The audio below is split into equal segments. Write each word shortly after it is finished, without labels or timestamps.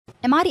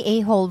Am I the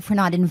a-hole for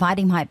not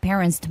inviting my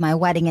parents to my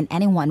wedding and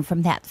anyone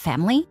from that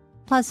family?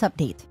 Plus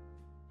update.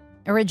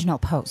 Original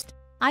post.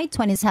 I,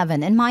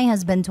 27, and my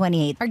husband,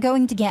 28, are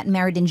going to get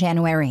married in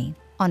January.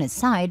 On his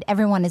side,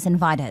 everyone is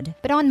invited,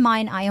 but on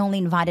mine, I only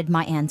invited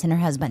my aunt and her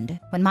husband.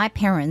 When my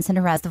parents and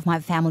the rest of my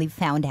family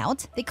found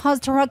out, they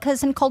caused a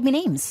ruckus and called me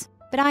names.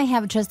 But I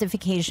have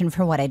justification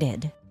for what I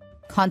did.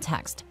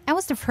 Context. I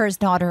was the first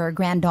daughter or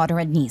granddaughter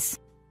and niece.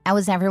 I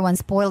was everyone's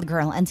spoiled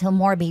girl until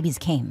more babies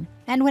came.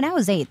 And when I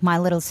was 8, my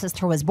little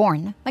sister was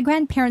born. My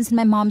grandparents and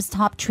my mom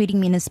stopped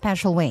treating me in a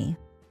special way.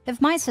 If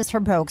my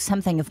sister broke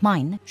something of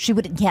mine, she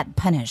would get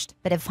punished.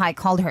 But if I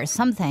called her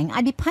something,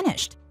 I'd be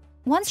punished.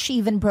 Once she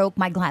even broke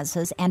my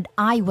glasses and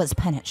I was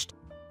punished.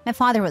 My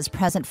father was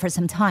present for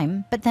some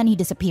time, but then he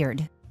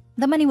disappeared.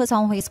 The money was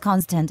always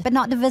constant, but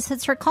not the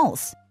visits or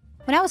calls.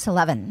 When I was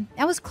 11,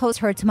 I was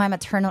closer to my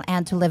maternal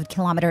aunt who lived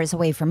kilometers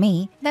away from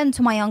me than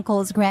to my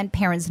uncles,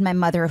 grandparents, and my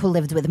mother who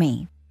lived with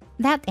me.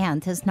 That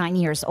aunt is 9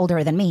 years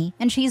older than me,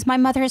 and she's my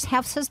mother's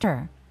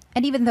half-sister.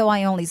 And even though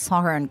I only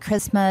saw her on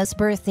Christmas,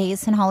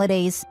 birthdays, and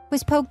holidays, we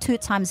spoke 2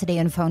 times a day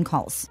on phone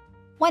calls.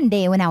 One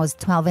day when I was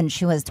 12 and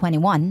she was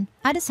 21,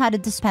 I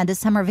decided to spend a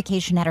summer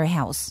vacation at her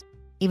house.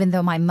 Even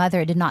though my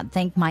mother did not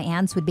think my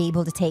aunts would be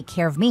able to take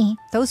care of me,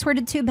 those were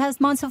the 2 best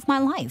months of my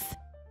life.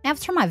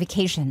 After my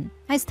vacation,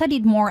 I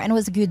studied more and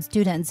was a good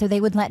student, so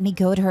they would let me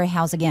go to her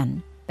house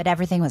again. But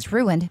everything was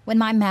ruined when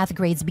my math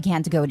grades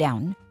began to go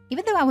down.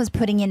 Even though I was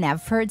putting in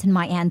effort and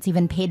my aunt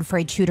even paid for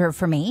a tutor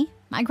for me,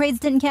 my grades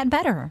didn't get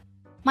better.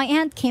 My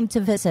aunt came to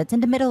visit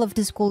in the middle of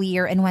the school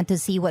year and went to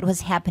see what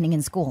was happening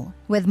in school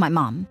with my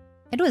mom.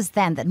 It was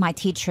then that my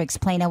teacher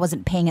explained I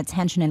wasn't paying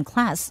attention in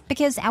class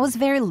because I was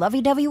very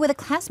lovey-dovey with a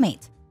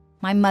classmate.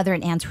 My mother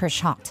and aunt were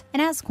shocked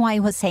and asked why I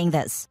was saying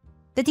this.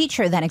 The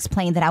teacher then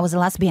explained that I was a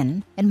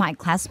lesbian and my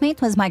classmate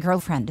was my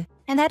girlfriend.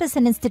 And that is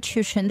an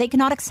institution, they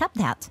cannot accept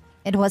that.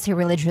 It was a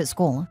religious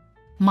school.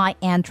 My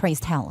aunt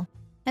raised hell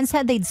and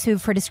said they'd sue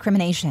for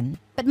discrimination,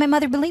 but my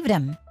mother believed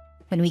him.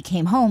 When we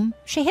came home,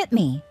 she hit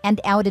me and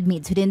outed me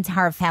to the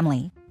entire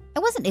family. I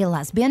wasn't a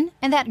lesbian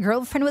and that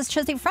girlfriend was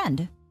just a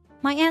friend.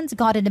 My aunt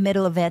got in the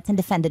middle of it and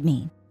defended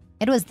me.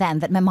 It was then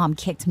that my mom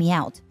kicked me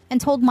out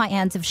and told my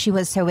aunt if she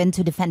was so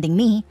into defending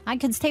me, I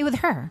could stay with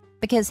her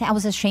because I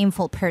was a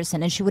shameful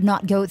person and she would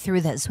not go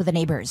through this with the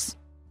neighbors.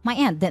 My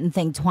aunt didn't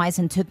think twice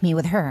and took me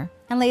with her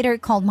and later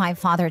called my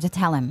father to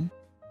tell him.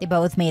 They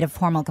both made a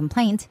formal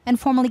complaint and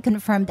formally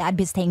confirmed I'd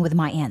be staying with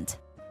my aunt.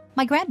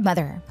 My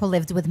grandmother, who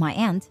lived with my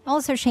aunt,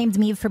 also shamed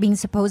me for being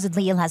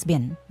supposedly a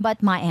lesbian,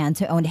 but my aunt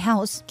who owned a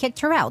house kicked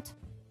her out.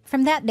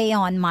 From that day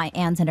on, my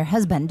aunt and her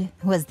husband,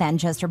 who was then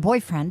just her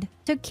boyfriend,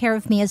 took care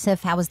of me as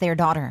if I was their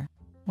daughter.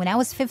 When I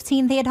was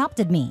 15, they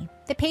adopted me.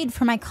 They paid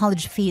for my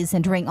college fees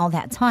and during all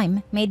that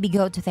time, made me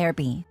go to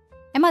therapy.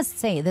 I must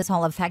say this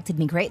all affected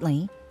me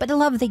greatly, but the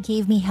love they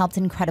gave me helped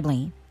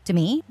incredibly. To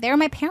me, they are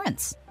my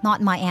parents,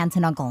 not my aunt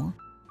and uncle.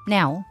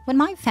 Now, when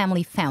my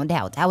family found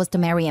out I was to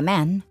marry a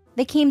man,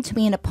 they came to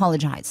me and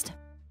apologized.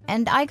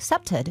 And I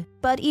accepted,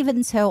 but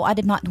even so, I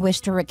did not wish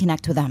to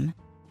reconnect with them.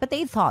 But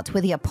they thought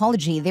with the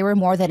apology they were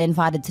more than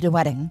invited to the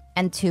wedding.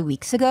 And 2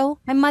 weeks ago,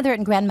 my mother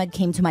and grandma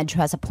came to my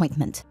dress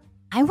appointment.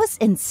 I was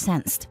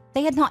incensed.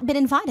 They had not been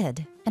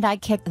invited, and I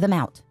kicked them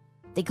out.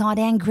 They got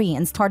angry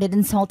and started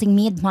insulting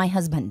me and my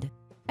husband.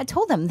 I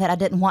told them that I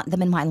didn't want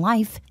them in my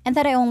life and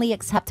that I only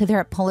accepted their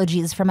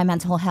apologies for my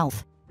mental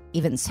health.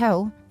 Even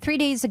so, 3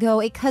 days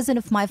ago, a cousin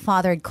of my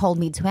father called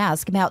me to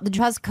ask about the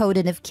dress code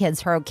and if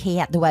kids are okay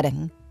at the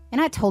wedding. And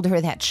I told her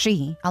that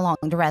she, along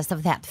the rest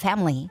of that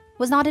family,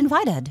 was not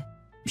invited.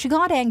 She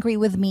got angry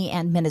with me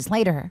and minutes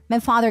later, my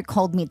father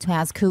called me to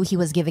ask who he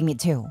was giving me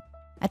to.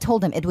 I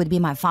told him it would be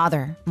my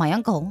father, my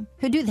uncle,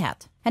 who'd do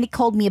that, and he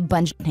called me a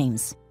bunch of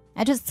names.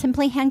 I just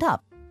simply hanged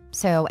up.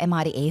 So, am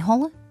I the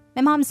a-hole?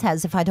 My mom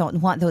says if I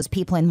don't want those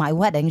people in my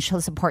wedding,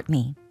 she'll support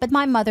me. But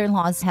my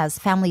mother-in-law says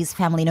family's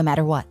family no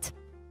matter what.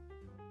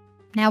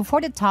 Now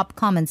for the top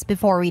comments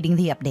before reading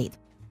the update.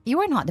 You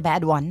are not the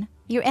bad one.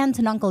 Your aunt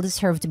and uncle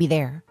deserve to be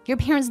there. Your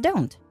parents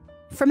don't.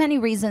 For many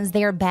reasons,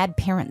 they are bad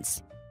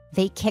parents.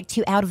 They kicked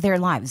you out of their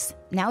lives.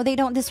 Now they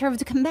don't deserve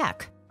to come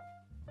back.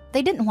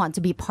 They didn't want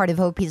to be part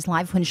of OP's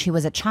life when she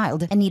was a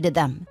child and needed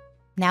them.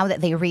 Now that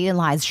they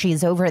realize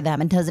she's over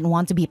them and doesn't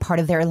want to be part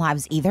of their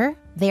lives either,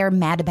 they are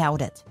mad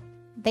about it.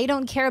 They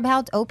don't care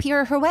about OP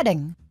or her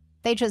wedding.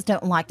 They just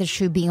don't like the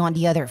shoe being on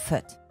the other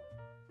foot.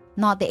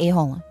 Not the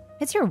a-hole.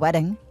 It's your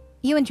wedding.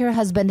 You and your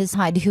husband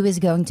decide who is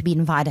going to be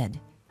invited.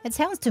 It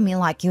sounds to me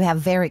like you have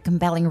very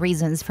compelling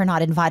reasons for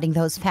not inviting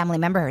those family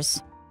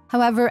members.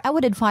 However, I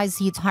would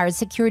advise you to hire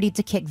security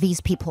to kick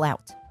these people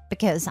out,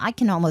 because I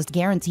can almost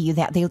guarantee you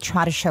that they'll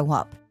try to show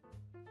up.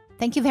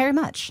 Thank you very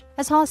much.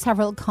 I saw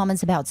several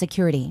comments about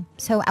security,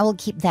 so I will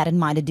keep that in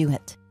mind to do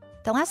it.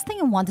 The last thing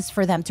I want is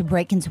for them to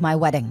break into my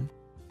wedding.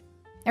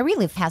 A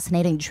really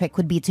fascinating trick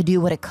would be to do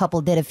what a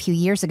couple did a few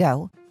years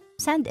ago.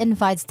 Send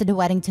invites to the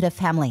wedding to the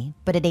family,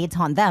 but a date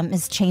on them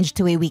is changed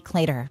to a week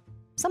later.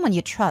 Someone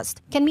you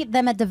trust can meet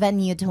them at the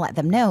venue to let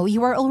them know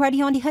you are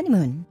already on the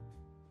honeymoon.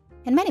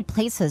 In many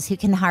places, you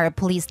can hire a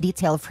police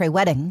detail for a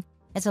wedding.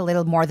 It's a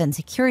little more than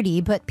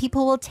security, but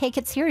people will take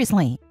it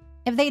seriously.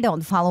 If they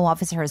don't follow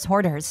officers'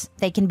 orders,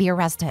 they can be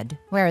arrested,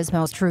 whereas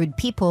most rude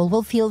people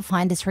will feel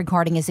fine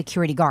disregarding a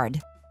security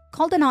guard.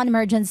 Call the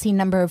non-emergency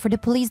number for the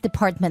police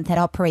department that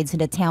operates in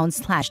the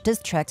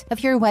town/district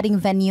of your wedding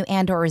venue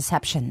and/or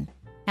reception.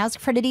 Ask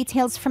for the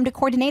details from the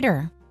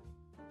coordinator.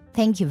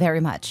 Thank you very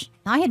much.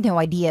 I had no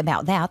idea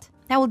about that.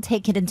 I will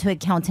take it into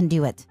account and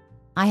do it.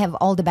 I have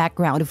all the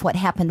background of what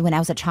happened when I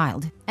was a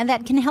child, and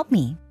that can help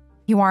me.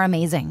 You are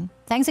amazing.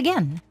 Thanks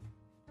again.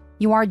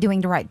 You are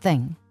doing the right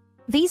thing.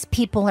 These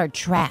people are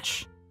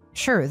trash.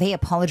 Sure, they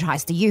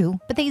apologize to you,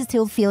 but they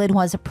still feel it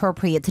was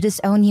appropriate to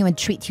disown you and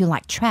treat you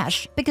like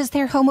trash because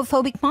they're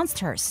homophobic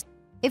monsters.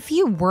 If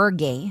you were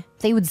gay,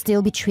 they would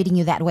still be treating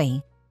you that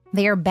way.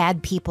 They are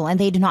bad people and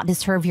they do not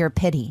deserve your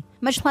pity,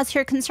 much less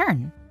your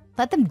concern.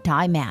 Let them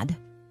die mad.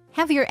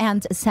 Have your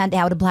aunt send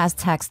out a blast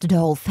text to the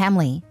whole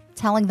family,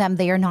 telling them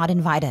they are not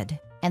invited,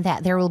 and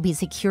that there will be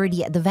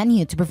security at the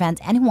venue to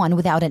prevent anyone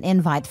without an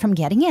invite from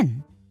getting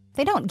in.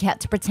 They don't get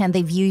to pretend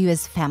they view you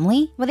as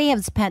family when they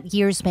have spent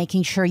years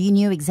making sure you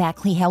knew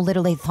exactly how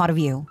little they thought of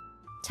you.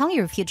 Tell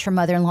your future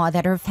mother-in-law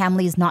that her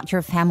family is not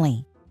your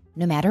family.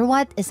 No matter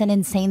what is an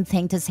insane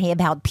thing to say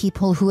about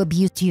people who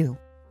abused you.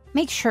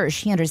 Make sure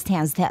she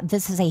understands that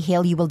this is a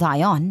hill you will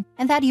die on,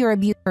 and that your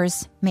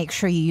abusers, make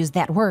sure you use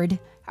that word,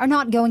 are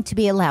not going to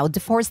be allowed to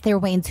force their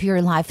way into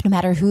your life no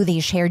matter who they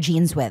share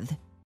genes with.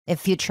 If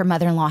future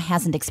mother-in-law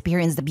hasn't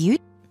experienced abuse,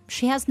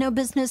 she has no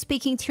business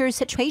speaking to your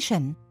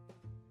situation.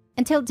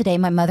 Until today,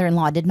 my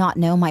mother-in-law did not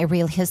know my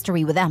real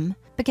history with them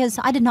because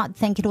I did not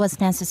think it was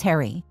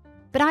necessary.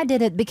 But I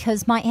did it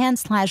because my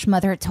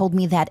aunt/mother told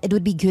me that it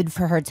would be good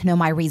for her to know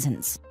my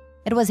reasons.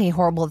 It was a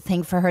horrible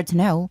thing for her to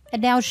know,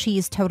 and now she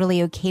is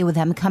totally okay with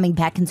them coming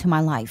back into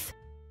my life.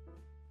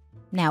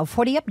 Now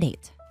for the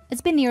update.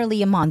 It's been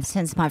nearly a month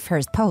since my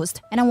first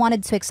post, and I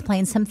wanted to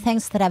explain some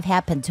things that have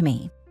happened to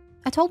me.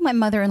 I told my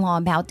mother-in-law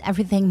about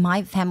everything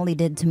my family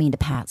did to me in the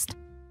past.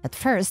 At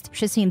first,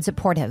 she seemed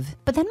supportive,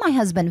 but then my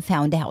husband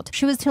found out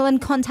she was still in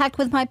contact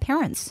with my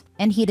parents,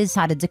 and he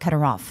decided to cut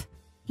her off.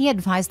 He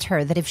advised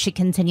her that if she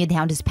continued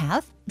down this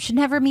path, she'd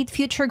never meet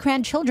future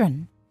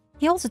grandchildren.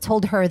 He also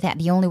told her that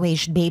the only way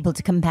she'd be able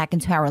to come back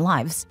into our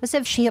lives was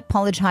if she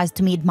apologized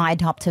to meet my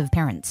adoptive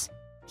parents.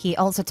 He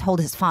also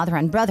told his father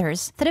and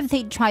brothers that if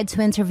they tried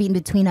to intervene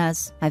between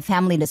us, my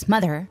family and his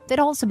mother, they'd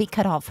also be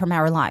cut off from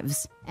our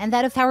lives, and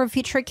that of our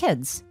future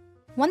kids.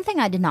 One thing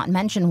I did not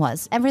mention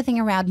was everything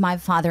around my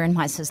father and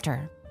my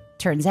sister.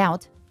 Turns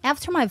out,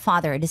 after my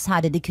father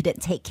decided he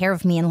couldn't take care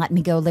of me and let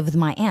me go live with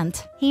my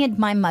aunt, he and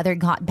my mother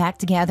got back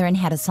together and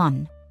had a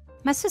son.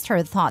 My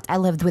sister thought I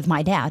lived with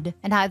my dad,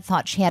 and I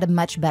thought she had a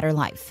much better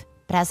life.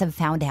 But as I've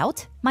found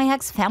out, my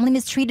ex-family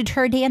mistreated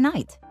her day and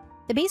night.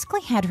 They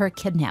basically had her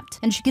kidnapped,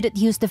 and she couldn't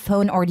use the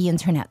phone or the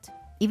internet,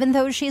 even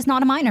though she is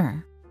not a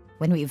minor.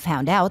 When we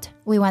found out,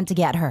 we went to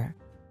get her.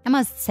 I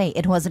must say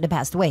it wasn't the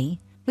best way.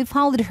 We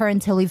followed her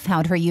until we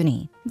found her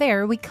uni.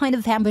 There, we kind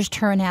of ambushed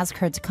her and asked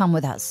her to come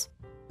with us.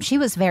 She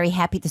was very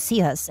happy to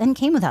see us and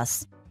came with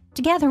us.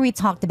 Together, we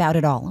talked about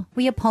it all.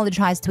 We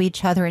apologized to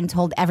each other and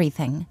told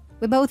everything.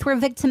 We both were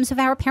victims of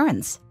our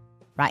parents.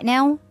 Right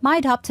now, my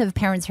adoptive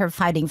parents are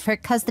fighting for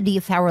custody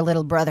of our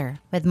little brother.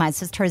 With my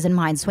sisters and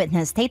mine's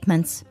witness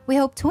statements, we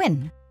hope to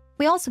win.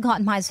 We also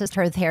got my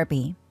sister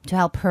therapy to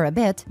help her a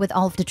bit with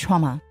all of the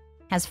trauma.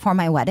 As for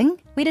my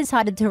wedding, we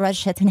decided to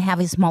rush it and have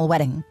a small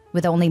wedding.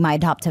 With only my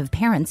adoptive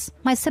parents,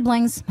 my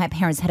siblings, my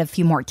parents had a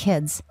few more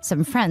kids,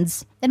 some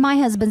friends, and my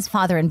husband's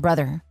father and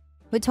brother.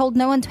 We told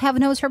no one to have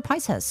no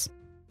surprises.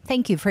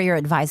 Thank you for your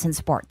advice and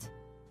support.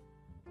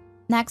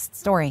 Next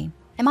story.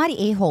 Am I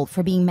the a-hole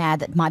for being mad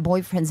that my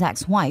boyfriend's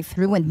ex-wife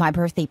ruined my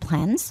birthday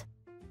plans?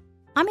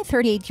 I'm a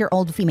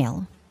 38-year-old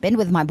female. Been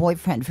with my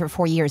boyfriend for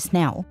 4 years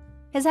now.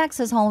 His ex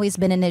has always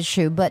been an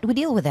issue, but we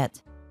deal with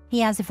it.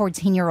 He has a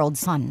 14-year-old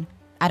son.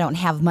 I don't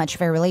have much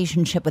of a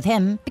relationship with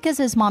him because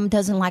his mom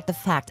doesn't like the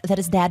fact that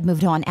his dad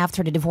moved on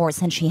after the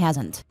divorce and she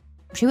hasn't.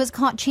 She was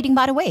caught cheating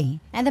by the way,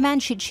 and the man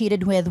she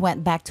cheated with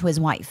went back to his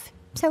wife,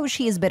 so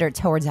she is bitter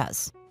towards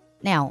us.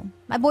 Now,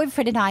 my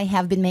boyfriend and I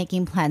have been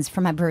making plans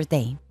for my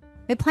birthday.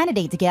 We planned a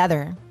date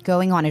together,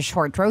 going on a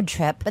short road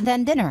trip and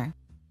then dinner.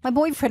 My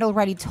boyfriend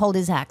already told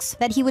his ex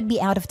that he would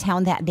be out of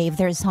town that day if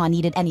their son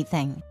needed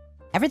anything.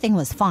 Everything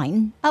was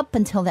fine, up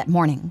until that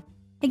morning.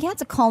 He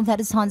gets a call that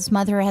his son's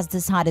mother has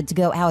decided to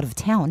go out of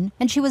town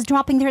and she was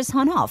dropping their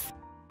son off.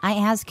 I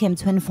asked him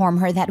to inform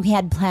her that we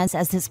had plans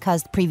as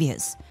discussed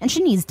previous, and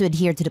she needs to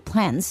adhere to the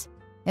plans.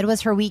 It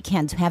was her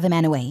weekend to have him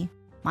anyway.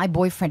 My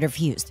boyfriend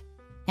refused.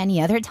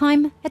 Any other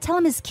time, I tell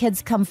him his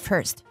kids come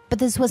first, but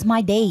this was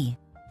my day.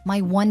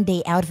 My one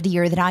day out of the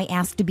year that I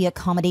asked to be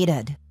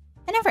accommodated.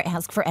 I never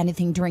ask for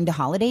anything during the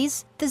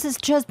holidays. This is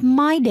just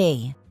my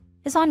day.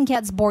 His son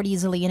gets bored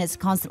easily and is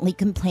constantly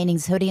complaining,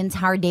 so the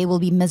entire day will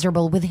be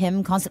miserable with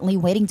him constantly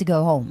waiting to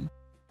go home.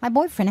 My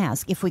boyfriend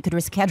asked if we could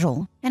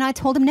reschedule, and I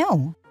told him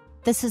no.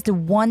 This is the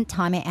one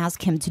time I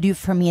ask him to do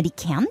for me and he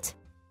can't?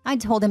 I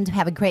told him to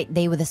have a great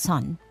day with his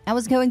son. I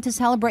was going to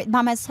celebrate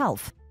by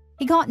myself.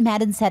 He got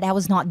mad and said I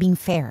was not being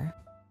fair.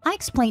 I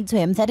explained to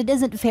him that it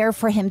isn't fair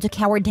for him to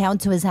cower down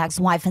to his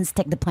ex-wife and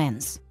stick the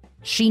plans.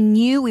 She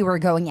knew we were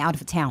going out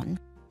of town.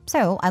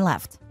 So I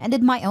left and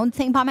did my own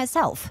thing by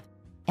myself.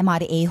 Am I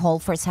the a-hole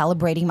for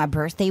celebrating my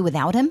birthday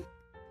without him?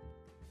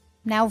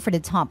 Now for the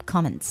top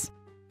comments.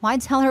 Why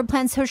tell her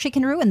plans so she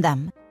can ruin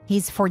them?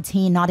 He's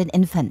 14, not an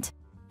infant.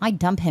 I'd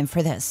dump him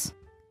for this.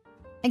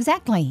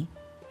 Exactly.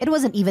 It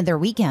wasn't even their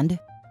weekend.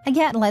 I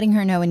get letting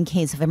her know in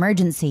case of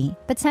emergency,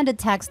 but send a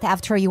text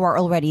after you are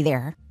already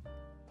there.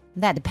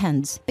 That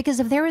depends,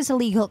 because if there is a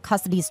legal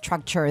custody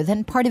structure,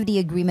 then part of the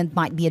agreement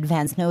might be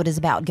advance notice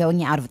about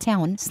going out of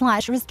town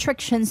 /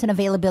 restrictions and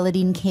availability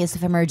in case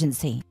of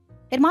emergency.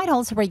 It might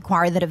also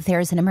require that if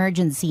there's an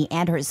emergency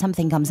and or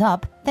something comes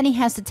up, then he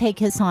has to take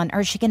his son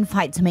or she can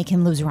fight to make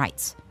him lose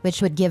rights,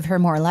 which would give her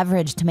more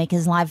leverage to make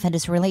his life and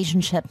his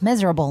relationship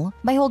miserable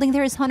by holding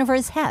their son over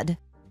his head.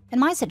 In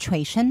my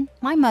situation,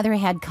 my mother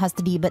had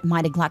custody, but my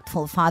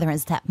neglectful father and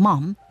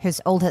stepmom, whose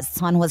oldest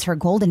son was her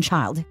golden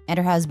child, and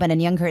her husband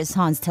and younger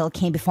son still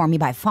came before me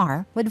by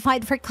far, would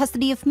fight for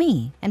custody of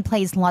me and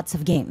plays lots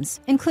of games,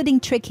 including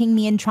tricking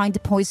me and trying to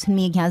poison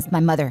me against my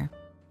mother.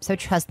 So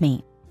trust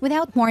me,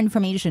 without more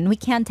information, we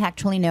can't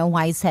actually know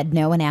why he said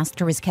no and asked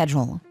to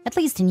reschedule. At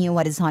least he knew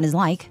what his son is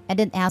like and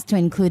didn't ask to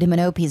include him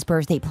in OP's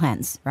birthday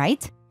plans,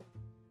 right?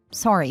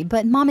 Sorry,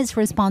 but mom is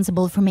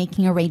responsible for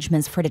making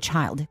arrangements for the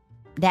child.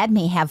 Dad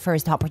may have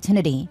first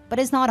opportunity, but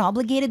is not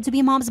obligated to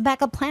be mom's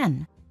backup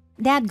plan.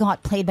 Dad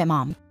got played by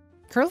mom.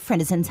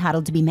 Girlfriend is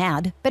entitled to be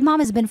mad, but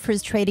mom has been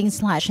frustrating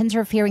 /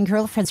 interfering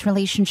girlfriend's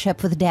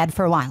relationship with dad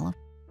for a while.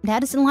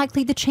 Dad isn't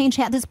likely to change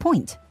at this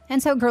point,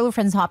 and so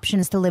girlfriend's option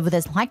is to live with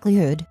this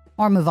likelihood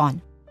or move on.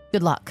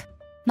 Good luck.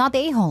 Not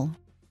the a-hole.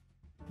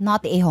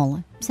 Not the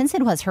a-hole. Since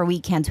it was her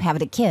weekend to have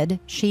the kid,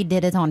 she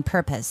did it on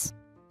purpose.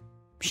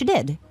 She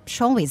did.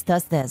 She always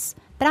does this.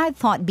 But I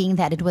thought being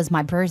that it was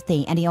my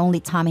birthday and the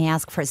only time I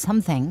asked for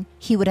something,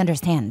 he would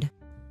understand.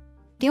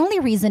 The only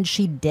reason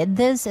she did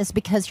this is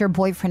because your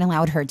boyfriend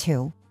allowed her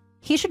to.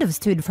 He should have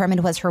stood firm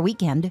it was her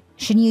weekend.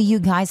 She knew you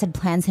guys had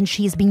plans and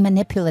she's being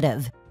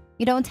manipulative.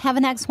 You don't have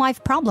an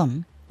ex-wife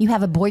problem. You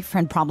have a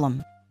boyfriend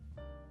problem.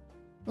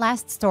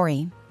 Last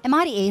story. Am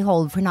I the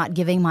a-hole for not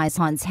giving my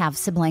son's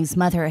half-sibling's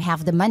mother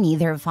half the money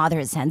their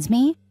father sends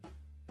me?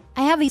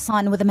 I have a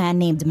son with a man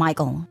named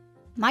Michael.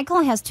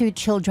 Michael has 2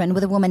 children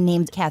with a woman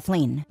named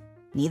Kathleen.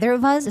 Neither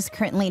of us is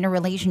currently in a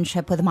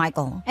relationship with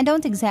Michael and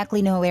don't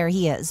exactly know where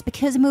he is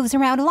because he moves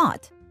around a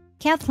lot.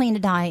 Kathleen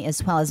and I,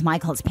 as well as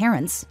Michael's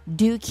parents,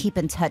 do keep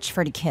in touch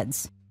for the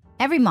kids.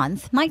 Every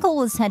month, Michael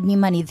will send me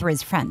money through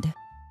his friend.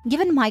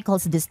 Given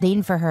Michael's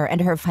disdain for her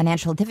and her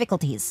financial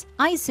difficulties,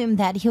 I assumed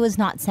that he was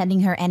not sending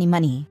her any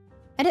money.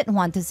 I didn't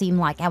want to seem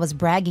like I was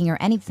bragging or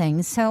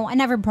anything, so I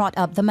never brought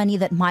up the money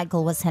that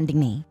Michael was sending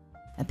me.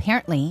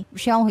 Apparently,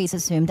 she always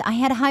assumed I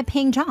had a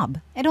high-paying job.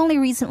 I'd only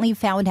recently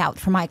found out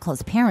from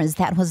Michael's parents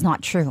that was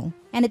not true,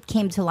 and it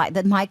came to light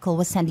that Michael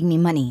was sending me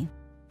money.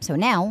 So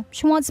now,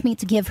 she wants me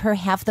to give her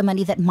half the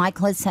money that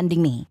Michael is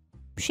sending me.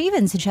 She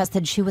even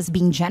suggested she was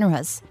being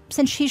generous,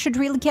 since she should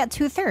really get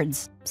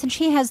 2/3, since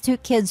she has 2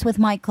 kids with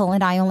Michael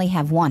and I only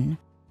have 1.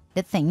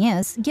 The thing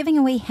is, giving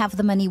away half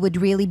the money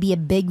would really be a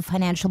big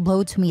financial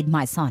blow to me and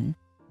my son.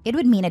 It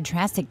would mean a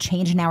drastic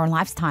change in our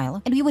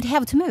lifestyle, and we would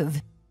have to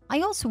move. I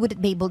also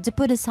wouldn't be able to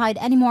put aside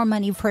any more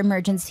money for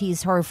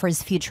emergencies or for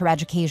his future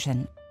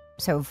education.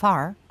 So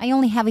far, I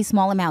only have a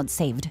small amount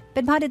saved,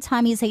 but by the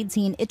time he's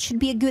 18, it should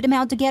be a good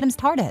amount to get him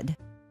started.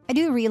 I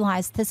do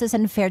realize this is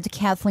unfair to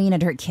Kathleen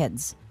and her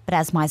kids, but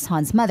as my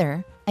son's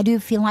mother, I do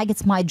feel like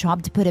it's my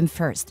job to put him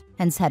first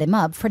and set him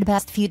up for the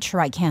best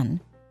future I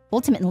can.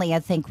 Ultimately,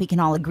 I think we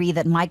can all agree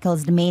that Michael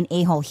is the main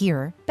a-hole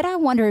here, but I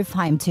wonder if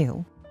I'm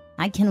too.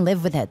 I can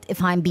live with it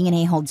if I'm being an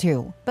a-hole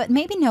too, but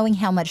maybe knowing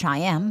how much I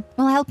am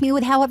will help me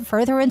with how I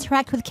further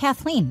interact with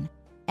Kathleen.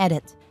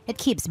 Edit. It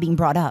keeps being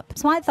brought up,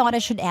 so I thought I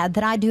should add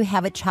that I do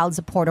have a child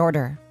support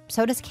order.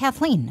 So does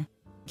Kathleen.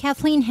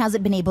 Kathleen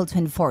hasn't been able to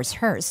enforce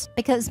hers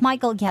because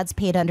Michael gets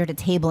paid under the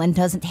table and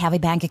doesn't have a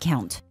bank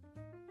account.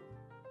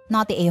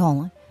 Not the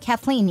a-hole.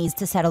 Kathleen needs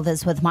to settle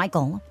this with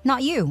Michael,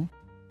 not you.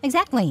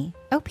 Exactly.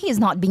 OP is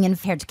not being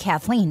unfair to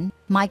Kathleen.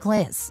 Michael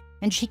is,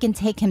 and she can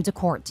take him to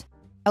court.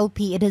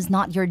 OP, it is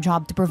not your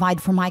job to provide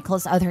for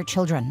Michael's other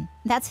children.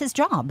 That's his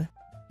job,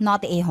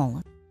 not the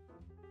a-hole.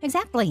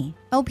 Exactly.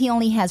 OP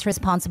only has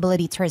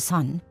responsibility to her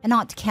son, and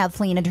not to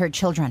Kathleen and her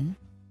children.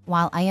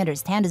 While I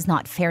understand it's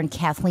not fair in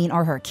Kathleen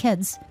or her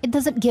kids, it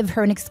doesn't give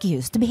her an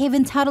excuse to behave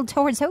entitled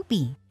towards OP.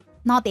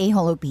 Not the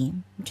a-hole, OP.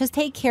 Just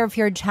take care of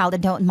your child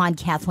and don't mind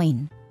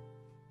Kathleen.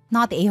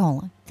 Not the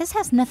a-hole. This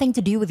has nothing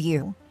to do with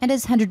you, and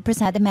is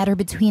 100% a matter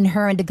between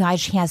her and the guy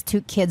she has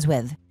 2 kids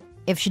with.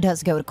 If she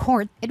does go to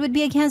court, it would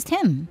be against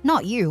him,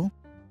 not you.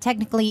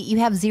 Technically, you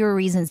have 0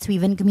 reasons to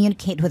even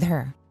communicate with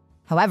her.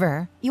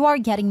 However, you are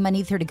getting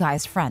money through the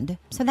guy's friend,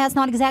 so that's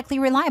not exactly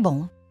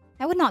reliable.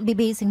 I would not be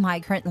basing my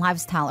current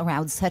lifestyle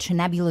around such a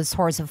nebulous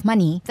source of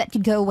money that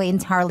could go away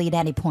entirely at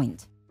any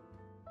point.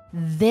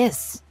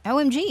 This,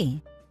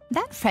 OMG.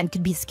 That friend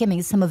could be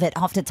skimming some of it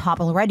off the top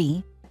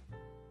already.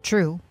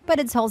 True, but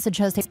it's also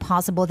just as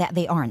possible that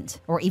they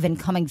aren't, or even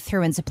coming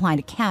through and supplying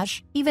the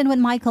cash, even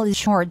when Michael is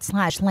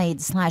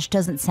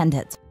short/late/doesn't send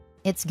it.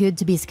 It's good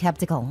to be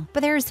skeptical,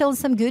 but there are still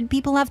some good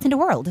people left in the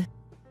world.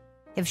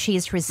 If she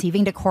is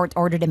receiving the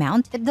court-ordered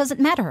amount, it doesn't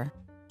matter.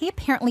 He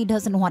apparently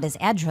doesn't want his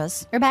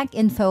address or bank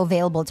info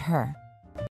available to her.